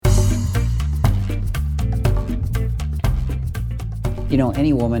You know,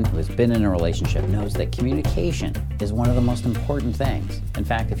 any woman who has been in a relationship knows that communication is one of the most important things. In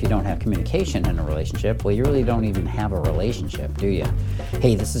fact, if you don't have communication in a relationship, well, you really don't even have a relationship, do you?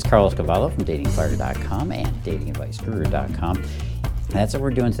 Hey, this is Carlos Cavallo from datingfighter.com and datingadviceguru.com. That's what we're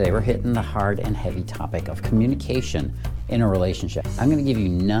doing today. We're hitting the hard and heavy topic of communication in a relationship. I'm going to give you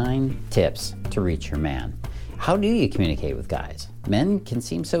 9 tips to reach your man. How do you communicate with guys? Men can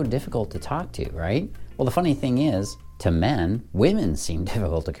seem so difficult to talk to, right? Well, the funny thing is, to men, women seem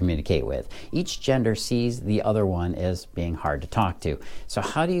difficult to communicate with. Each gender sees the other one as being hard to talk to. So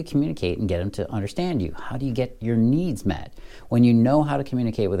how do you communicate and get them to understand you? How do you get your needs met? When you know how to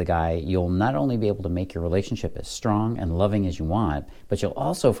communicate with a guy, you'll not only be able to make your relationship as strong and loving as you want, but you'll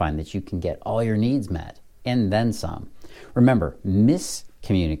also find that you can get all your needs met, and then some. Remember,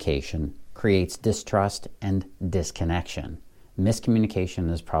 miscommunication creates distrust and disconnection. Miscommunication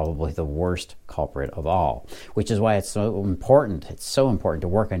is probably the worst culprit of all, which is why it's so important. It's so important to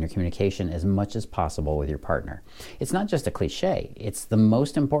work on your communication as much as possible with your partner. It's not just a cliche. It's the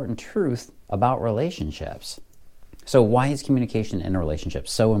most important truth about relationships. So why is communication in a relationship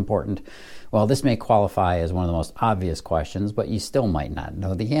so important? Well, this may qualify as one of the most obvious questions, but you still might not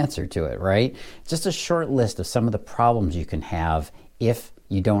know the answer to it, right? Just a short list of some of the problems you can have if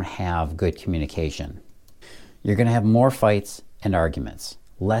you don't have good communication. You're going to have more fights and arguments,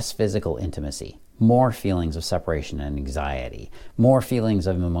 less physical intimacy, more feelings of separation and anxiety, more feelings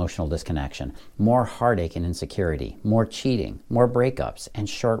of emotional disconnection, more heartache and insecurity, more cheating, more breakups, and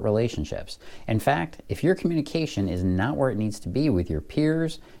short relationships. In fact, if your communication is not where it needs to be with your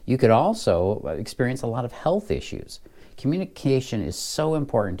peers, you could also experience a lot of health issues. Communication is so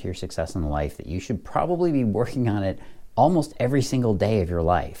important to your success in life that you should probably be working on it almost every single day of your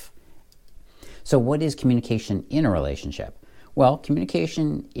life. So what is communication in a relationship? Well,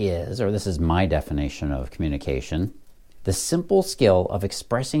 communication is, or this is my definition of communication, the simple skill of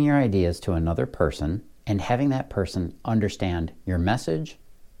expressing your ideas to another person and having that person understand your message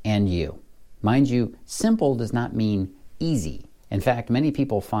and you. Mind you, simple does not mean easy. In fact, many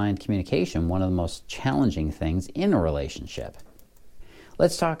people find communication one of the most challenging things in a relationship.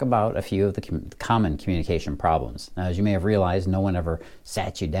 Let's talk about a few of the common communication problems. Now, as you may have realized, no one ever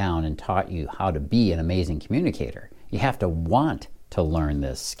sat you down and taught you how to be an amazing communicator. You have to want to learn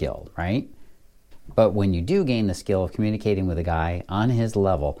this skill, right? But when you do gain the skill of communicating with a guy on his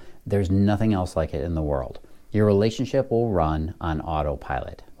level, there's nothing else like it in the world. Your relationship will run on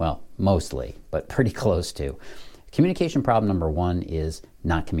autopilot. Well, mostly, but pretty close to. Communication problem number 1 is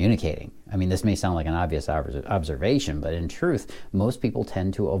not communicating. I mean, this may sound like an obvious observation, but in truth, most people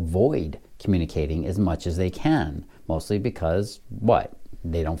tend to avoid communicating as much as they can, mostly because, what?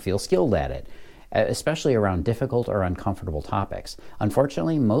 They don't feel skilled at it, especially around difficult or uncomfortable topics.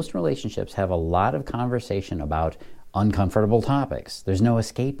 Unfortunately, most relationships have a lot of conversation about uncomfortable topics. There's no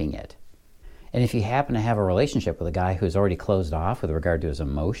escaping it. And if you happen to have a relationship with a guy who's already closed off with regard to his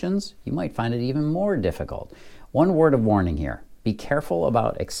emotions, you might find it even more difficult. One word of warning here. Be careful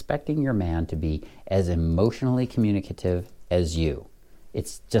about expecting your man to be as emotionally communicative as you.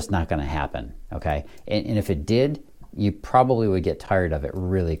 It's just not going to happen, okay? And if it did, you probably would get tired of it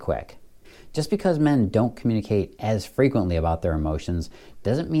really quick. Just because men don't communicate as frequently about their emotions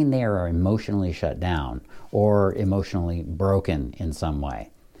doesn't mean they are emotionally shut down or emotionally broken in some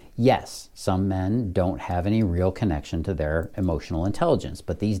way. Yes, some men don't have any real connection to their emotional intelligence,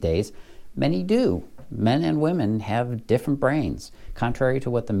 but these days, many do. Men and women have different brains. Contrary to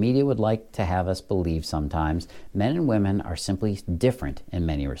what the media would like to have us believe sometimes, men and women are simply different in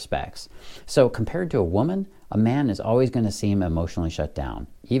many respects. So compared to a woman, a man is always going to seem emotionally shut down,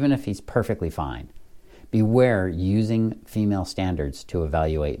 even if he's perfectly fine. Beware using female standards to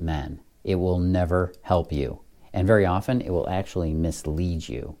evaluate men. It will never help you. And very often, it will actually mislead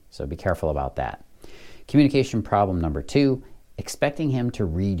you. So be careful about that. Communication problem number 2, expecting him to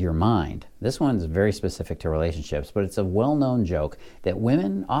read your mind. This one's very specific to relationships, but it's a well-known joke that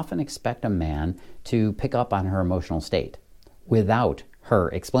women often expect a man to pick up on her emotional state without her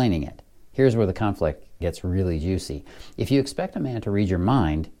explaining it. Here's where the conflict gets really juicy. If you expect a man to read your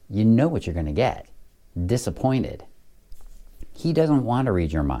mind, you know what you're going to get. Disappointed. He doesn't want to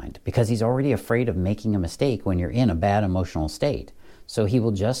read your mind because he's already afraid of making a mistake when you're in a bad emotional state. So he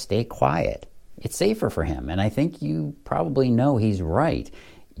will just stay quiet. It's safer for him, and I think you probably know he's right.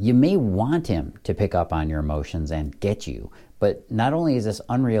 You may want him to pick up on your emotions and get you, but not only is this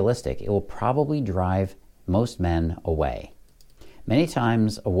unrealistic, it will probably drive most men away. Many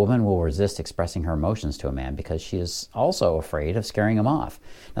times, a woman will resist expressing her emotions to a man because she is also afraid of scaring him off.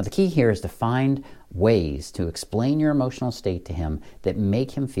 Now, the key here is to find ways to explain your emotional state to him that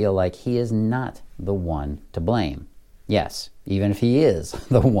make him feel like he is not the one to blame. Yes, even if he is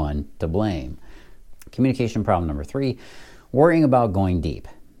the one to blame. Communication problem number 3, worrying about going deep.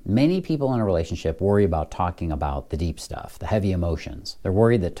 Many people in a relationship worry about talking about the deep stuff, the heavy emotions. They're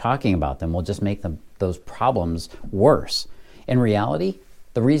worried that talking about them will just make those problems worse. In reality,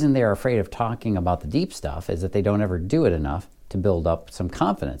 the reason they are afraid of talking about the deep stuff is that they don't ever do it enough to build up some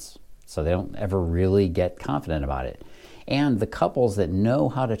confidence. So they don't ever really get confident about it. And the couples that know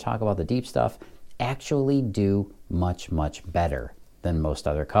how to talk about the deep stuff actually do much, much better than most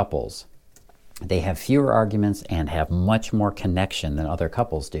other couples. They have fewer arguments and have much more connection than other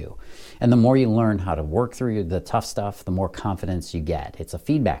couples do. And the more you learn how to work through the tough stuff, the more confidence you get. It's a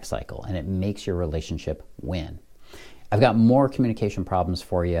feedback cycle, and it makes your relationship win. I've got more communication problems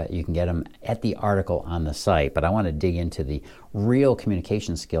for you. You can get them at the article on the site, but I want to dig into the real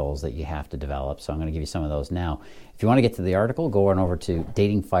communication skills that you have to develop, so I'm going to give you some of those now. If you want to get to the article, go on over to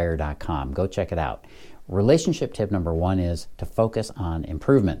datingfire.com. Go check it out. Relationship tip number 1 is to focus on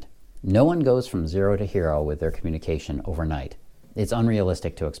improvement. No one goes from 0 to hero with their communication overnight. It's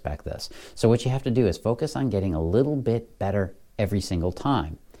unrealistic to expect this. So what you have to do is focus on getting a little bit better every single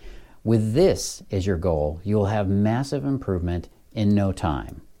time. With this as your goal, you will have massive improvement in no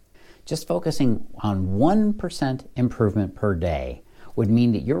time. Just focusing on 1% improvement per day would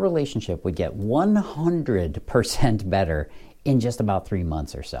mean that your relationship would get 100% better in just about 3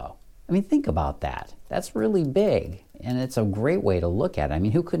 months or so. I mean, think about that. That's really big, and it's a great way to look at it. I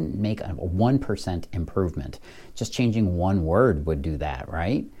mean, who couldn't make a 1% improvement? Just changing one word would do that,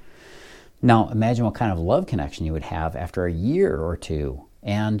 right? Now, imagine what kind of love connection you would have after a year or two,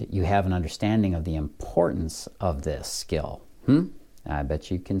 and you have an understanding of the importance of this skill. I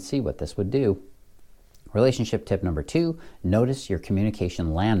bet you can see what this would do. Relationship tip number 2, notice your communication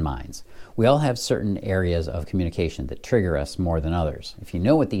landmines. We all have certain areas of communication that trigger us more than others. If you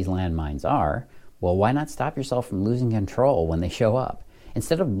know what these landmines are, well, why not stop yourself from losing control when they show up?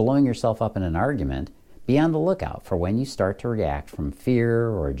 Instead of blowing yourself up in an argument, be on the lookout for when you start to react from fear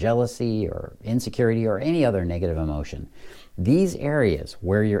or jealousy or insecurity or any other negative emotion. These areas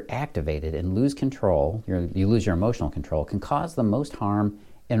where you're activated and lose control, you lose your emotional control, can cause the most harm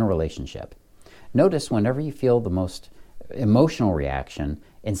in a relationship. Notice whenever you feel the most emotional reaction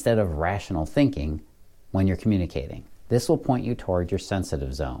instead of rational thinking when you're communicating. This will point you toward your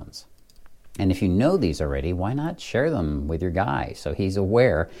sensitive zones. And if you know these already, why not share them with your guy so he's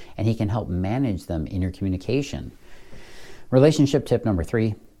aware and he can help manage them in your communication? Relationship tip number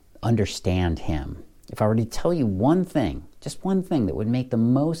 3, understand him. If I were to tell you one thing, just one thing that would make the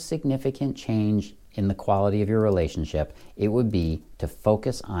most significant change in the quality of your relationship, it would be to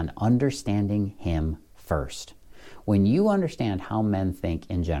focus on understanding him first. When you understand how men think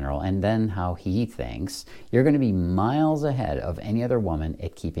in general and then how he thinks, you're going to be miles ahead of any other woman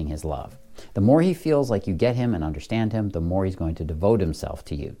at keeping his love. The more he feels like you get him and understand him, the more he's going to devote himself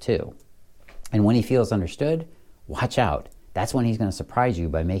to you too. And when he feels understood, watch out. That's when he's going to surprise you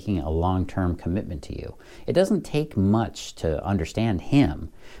by making a long-term commitment to you. It doesn't take much to understand him,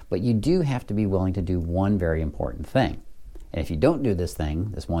 but you do have to be willing to do one very important thing. And if you don't do this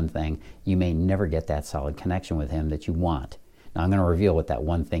one thing, you may never get that solid connection with him that you want. Now I'm going to reveal what that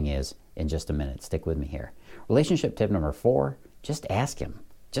one thing is in just a minute. Stick with me here. Relationship tip number 4, just ask him.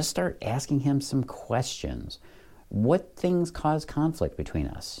 Just start asking him some questions. What things cause conflict between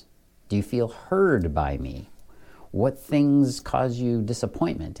us? Do you feel heard by me? What things cause you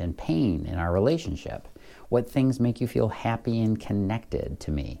disappointment and pain in our relationship? What things make you feel happy and connected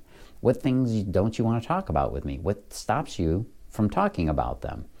to me? What things don't you want to talk about with me? What stops you from talking about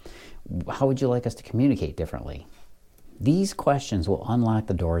them? How would you like us to communicate differently? These questions will unlock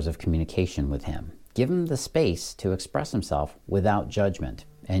the doors of communication with him. Give him the space to express himself without judgment,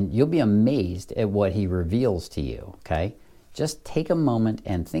 and you'll be amazed at what he reveals to you, okay? Just take a moment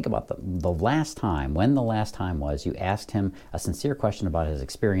and think about the last time, when the last time was you asked him a sincere question about his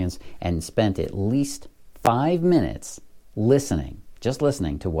experience and spent at least 5 minutes listening, just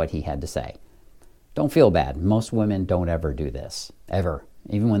listening to what he had to say. Don't feel bad. Most women don't ever do this, ever.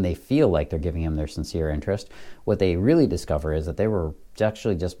 Even when they feel like they're giving him their sincere interest, what they really discover is that they were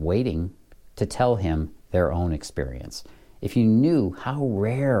actually just waiting to tell him their own experience. If you knew how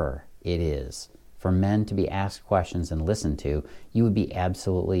rare it is for men to be asked questions and listened to, you would be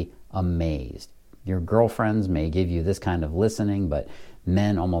absolutely amazed. Your girlfriends may give you this kind of listening, but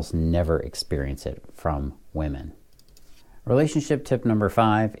men almost never experience it from women. Relationship tip number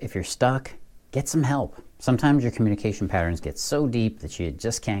 5, if you're stuck, get some help. Sometimes your communication patterns get so deep that you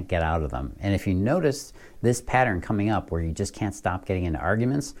just can't get out of them. And if you notice this pattern coming up where you just can't stop getting into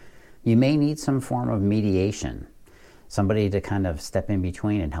arguments, you may need some form of mediation. Somebody to kind of step in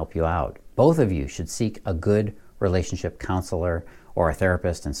between and help you out. Both of you should seek a good relationship counselor or a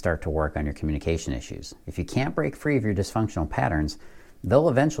therapist and start to work on your communication issues. If you can't break free of your dysfunctional patterns, they'll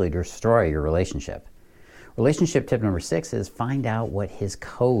eventually destroy your relationship. Relationship tip number 6 is find out what his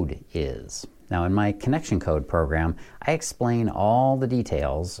code is. Now, in my Connection Code program, I explain all the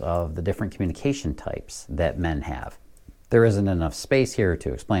details of the different communication types that men have. There isn't enough space here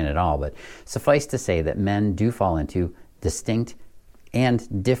to explain it all, but suffice to say that men do fall into distinct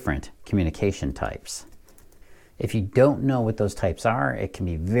and different communication types. If you don't know what those types are, it can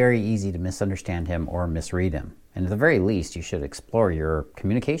be very easy to misunderstand him or misread him. And at the very least, you should explore your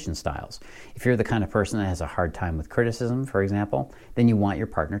communication styles. If you're the kind of person that has a hard time with criticism, for example, then you want your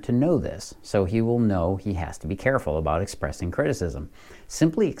partner to know this, so he will know he has to be careful about expressing criticism.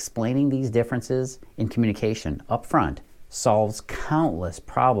 Simply explaining these differences in communication up front solves countless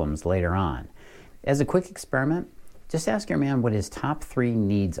problems later on. As a quick experiment, just ask your man what his top 3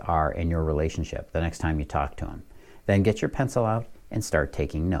 needs are in your relationship the next time you talk to him. Then get your pencil out and start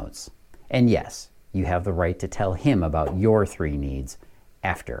taking notes. And yes, you have the right to tell him about your 3 needs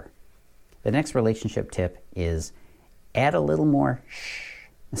after. The next relationship tip is add a little more shh.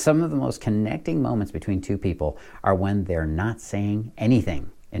 Some of the most connecting moments between two people are when they're not saying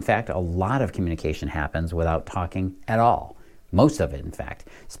anything. In fact, a lot of communication happens without talking at all. Most of it, in fact.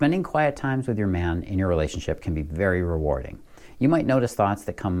 Spending quiet times with your man in your relationship can be very rewarding. You might notice thoughts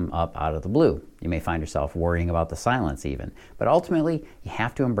that come up out of the blue. You may find yourself worrying about the silence even. But ultimately, you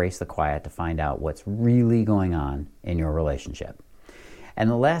have to embrace the quiet to find out what's really going on in your relationship. And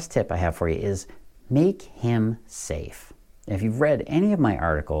the last tip I have for you is make him safe. If you've read any of my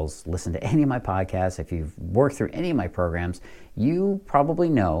articles, listened to any of my podcasts, if you've worked through any of my programs, you probably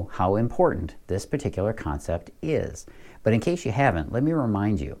know how important this particular concept is. But in case you haven't, let me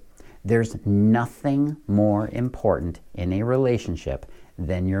remind you, there's nothing more important in a relationship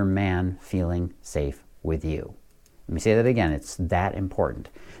than your man feeling safe with you. Let me say that again, it's that important.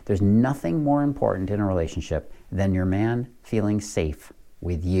 There's nothing more important in a relationship than your man feeling safe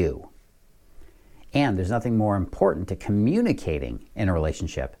with you. And there's nothing more important to communicating in a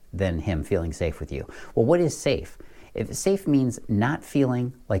relationship than him feeling safe with you. Well, what is safe? If safe means not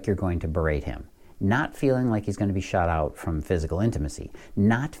feeling like you're going to berate him, not feeling like he's going to be shut out from physical intimacy,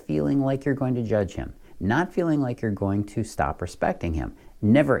 not feeling like you're going to judge him, not feeling like you're going to stop respecting him.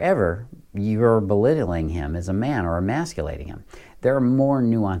 Never ever you're belittling him as a man or emasculating him. There are more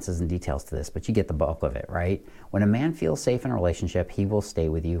nuances and details to this, but you get the bulk of it, right? When a man feels safe in a relationship, he will stay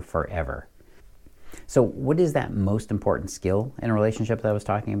with you forever. So what is that most important skill in a relationship that I was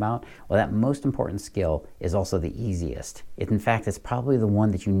talking about? Well, that most important skill is also the easiest. In fact, it's probably the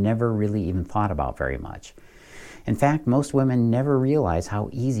one that you never really even thought about very much. In fact, most women never realize how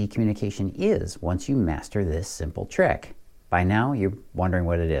easy communication is once you master this simple trick. By now, you're wondering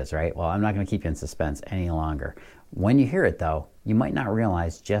what it is, right? Well, I'm not going to keep you in suspense any longer. When you hear it, though, you might not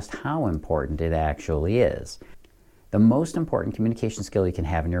realize just how important it actually is. The most important communication skill you can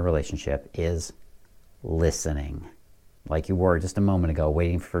have in your relationship is listening. Like you were just a moment ago,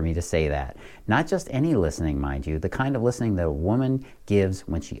 waiting for me to say that. Not just any listening, mind you, the kind of listening that a woman gives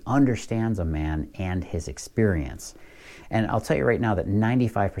when she understands a man and his experience. And I'll tell you right now that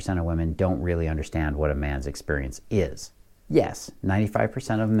 95% of women don't really understand what a man's experience is. Yes,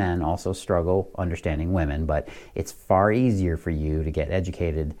 95% of men also struggle understanding women, but it's far easier for you to get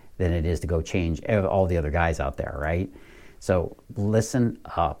educated than it is to go change all the other guys out there, right? So listen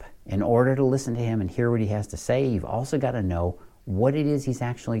up. In order to listen to him and hear what he has to say, you've also got to know what it is he's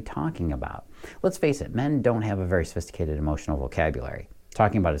actually talking about. Let's face it, men don't have a very sophisticated emotional vocabulary.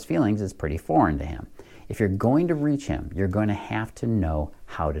 Talking about his feelings is pretty foreign to him. If you're going to reach him, you're going to have to know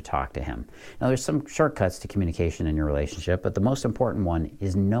how to talk to him. Now, there's some shortcuts to communication in your relationship, but the most important one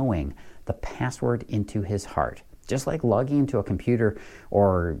is knowing the password into his heart. Just like logging into a computer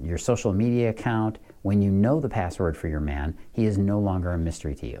or your social media account, when you know the password for your man, he is no longer a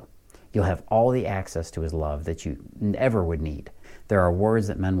mystery to you. You'll have all the access to his love that you ever would need. There are words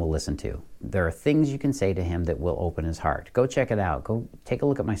that men will listen to. There are things you can say to him that will open his heart. Go check it out. Go take a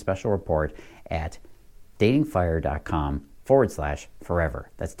look at my special report at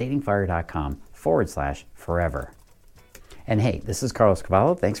datingfire.com/forever. That's datingfire.com/forever. And hey, this is Carlos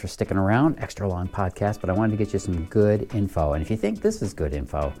Cavallo. Thanks for sticking around. Extra long podcast, but I wanted to get you some good info. And if you think this is good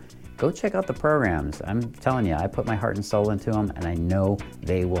info, go check out the programs. I'm telling you, I put my heart and soul into them, and I know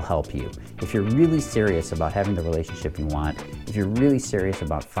they will help you. If you're really serious about having the relationship you want, if you're really serious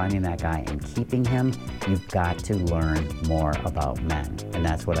about finding that guy and keeping him, you've got to learn more about men, and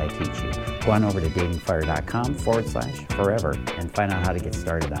that's what I teach you. Go on over to datingfire.com/forever and find out how to get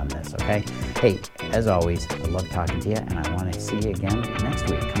started on this, okay? Hey, as always, I love talking to you, and I want to see you again next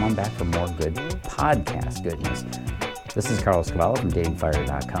week. Come on back for more good podcast goodness. This is Carlos Cavallo from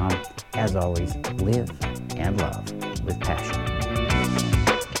datingfire.com. As always, live and love with passion.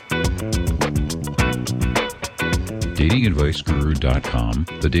 datingadviceguru.com,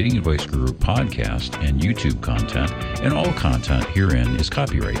 the Dating Advice Guru podcast and YouTube content, and all content herein is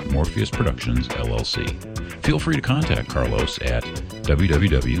copyright Morpheus Productions, LLC. Feel free to contact Carlos at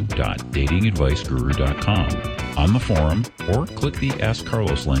www.datingadviceguru.com, on the forum, or click the Ask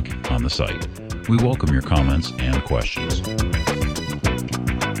Carlos link on the site. We welcome your comments and questions.